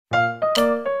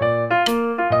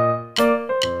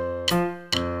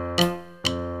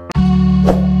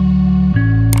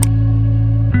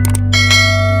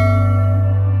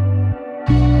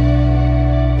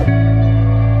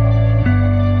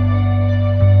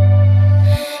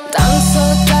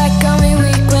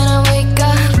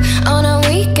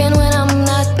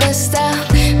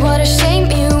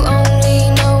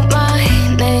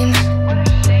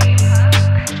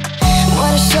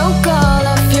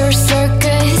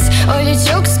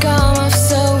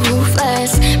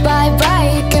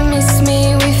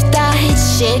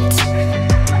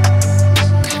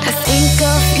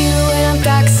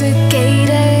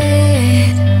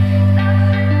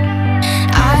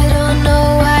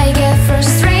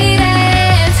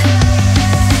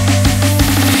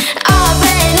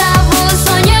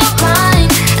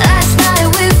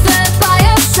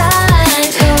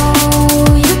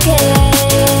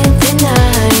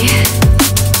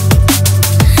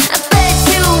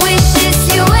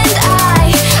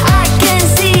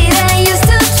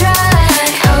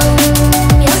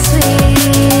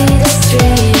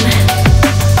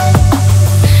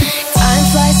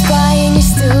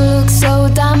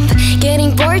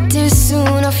getting bored too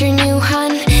soon of your new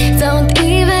hun. Don't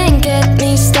even get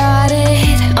me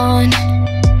started on.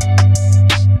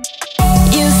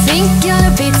 You think you're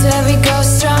a beat to every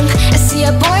girl's drum. I see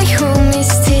a boy who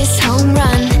missed his home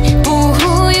run.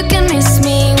 Boo-hoo, you can miss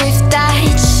me with that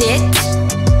shit.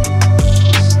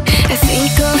 I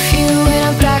think of you when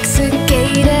I'm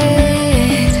intoxicated.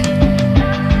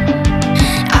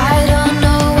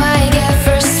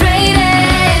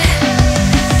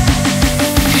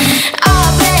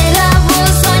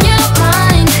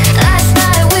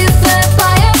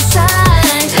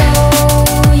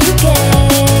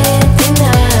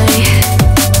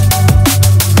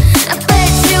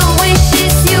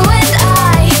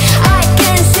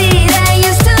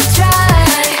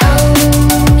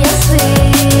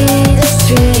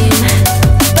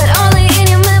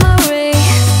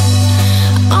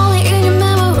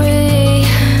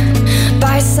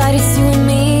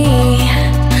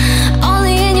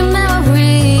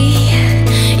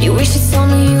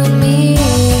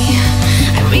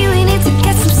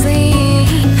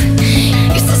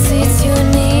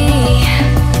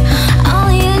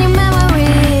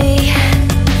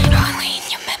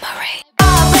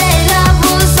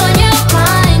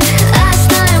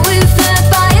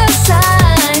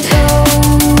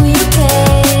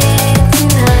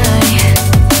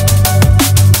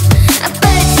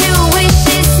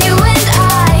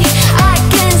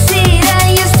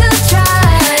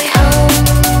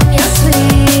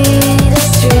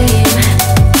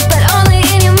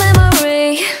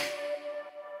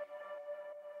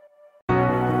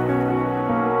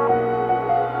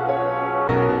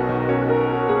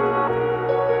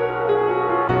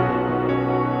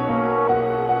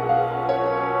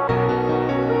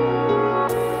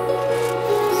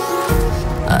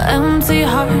 Empty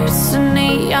hearts and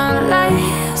neon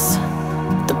lights,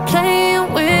 they're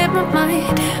playing with my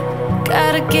mind.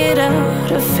 Gotta get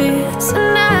out of here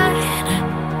tonight.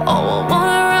 Oh, I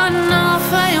wanna run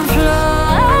off and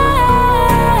fly.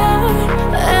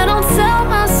 And I'll tell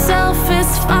myself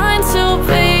it's fine to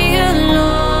be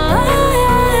alone,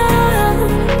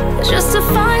 just to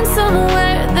find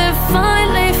somewhere that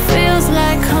finally feels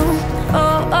like home.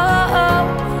 Oh, oh, oh.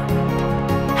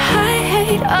 I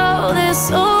hate all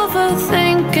this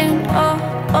overthinking. Oh,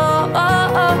 oh,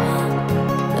 oh, oh.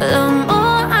 The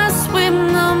more I swim,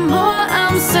 the more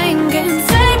I'm sinking.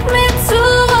 Take me to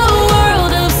a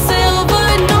world of silver.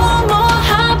 No more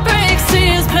heartbreaks,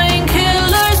 tears,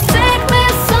 painkillers. Take me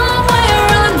somewhere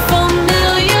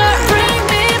unfamiliar. Bring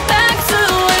me back to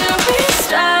where we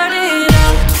started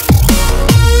out.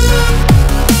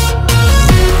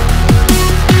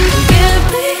 Get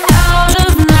me out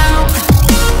of now,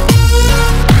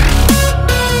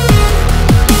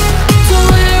 to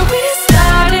where we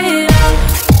started out.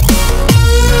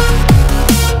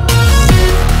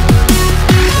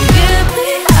 Get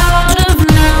me out of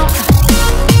now,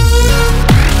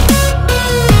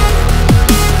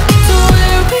 to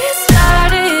where we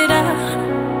started out.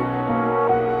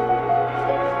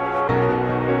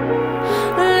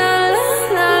 La la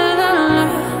la la la,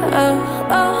 oh,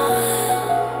 oh.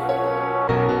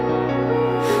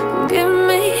 Get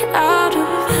me out of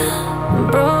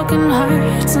broken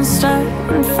hearts and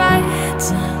starting fights,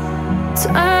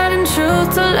 turning truth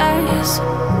to lies.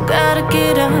 Gotta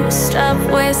get up, stop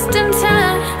wasting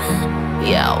time.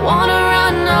 Yeah, I wanna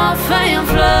run off and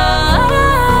fly.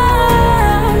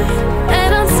 And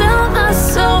I'll tell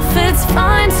myself it's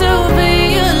fine to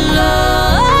be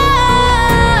alone,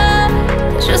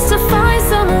 just to find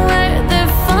somewhere that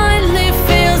finally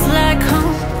feels like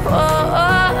home. Oh,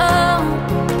 oh, oh.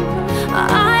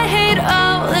 I hate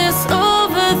all this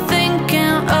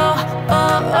overthinking. Oh,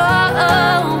 oh, oh,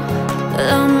 oh.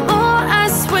 The more I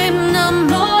swim, the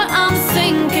more I'm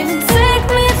sinking. Take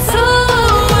me to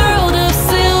a world of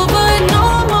silver. No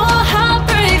more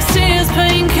heartbreaks,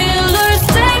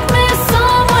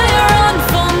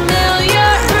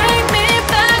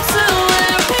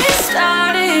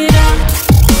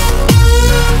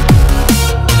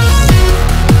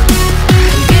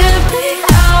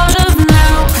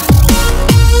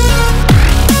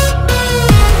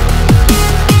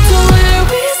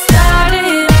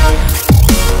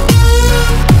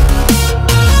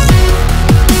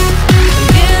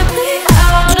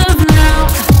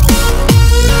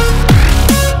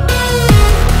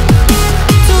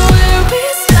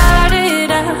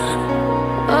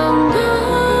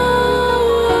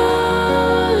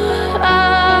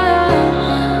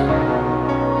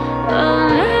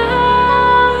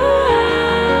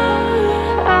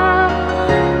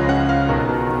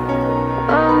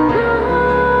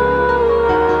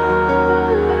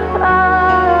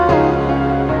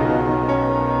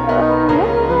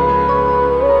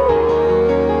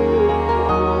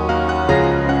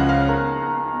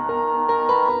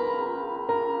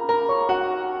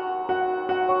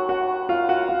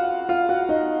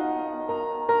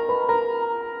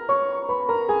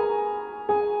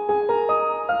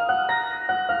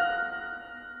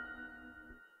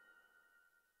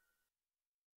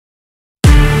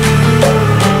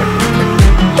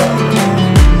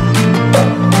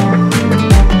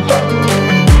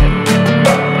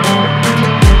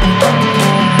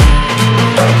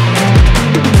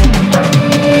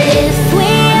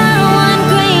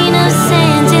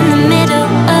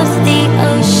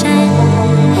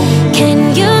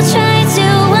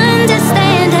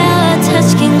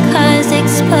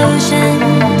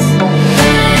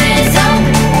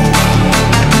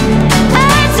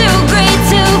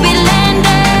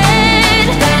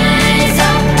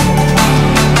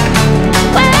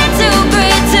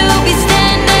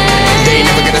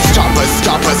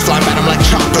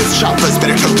 shoppers.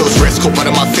 Better took those risks, cold blood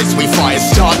in my fists, we fire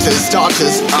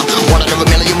starters. One out of a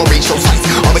million will reach those heights.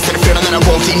 Always had a feeling that I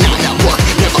won't deny that work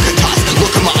never could toss.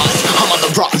 Look in my eyes, I'm on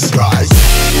the rise.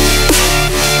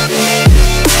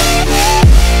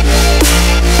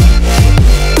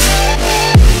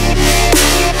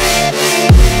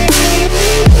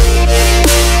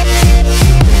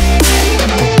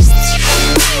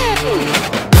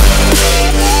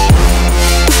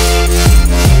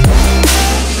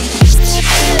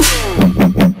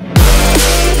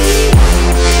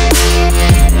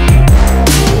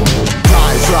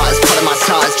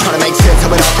 Trying to make sense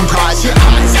of it all comprised.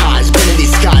 Highs, been in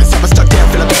these skies. Never stuck down,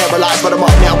 feeling paralyzed. But I'm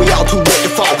up now, we all too late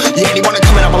to fall. Yeah, anyone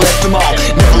coming up, I'll lift them all.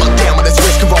 Never look down when there's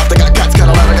risk involved. I got guts, got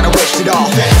a lot, I gotta wish it all.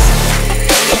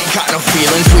 Ain't got no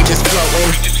feelings, we just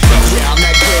flowing. Yeah, I'm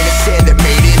that grain of sand that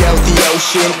made it out the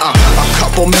ocean. A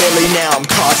couple milli now, I'm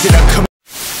causing a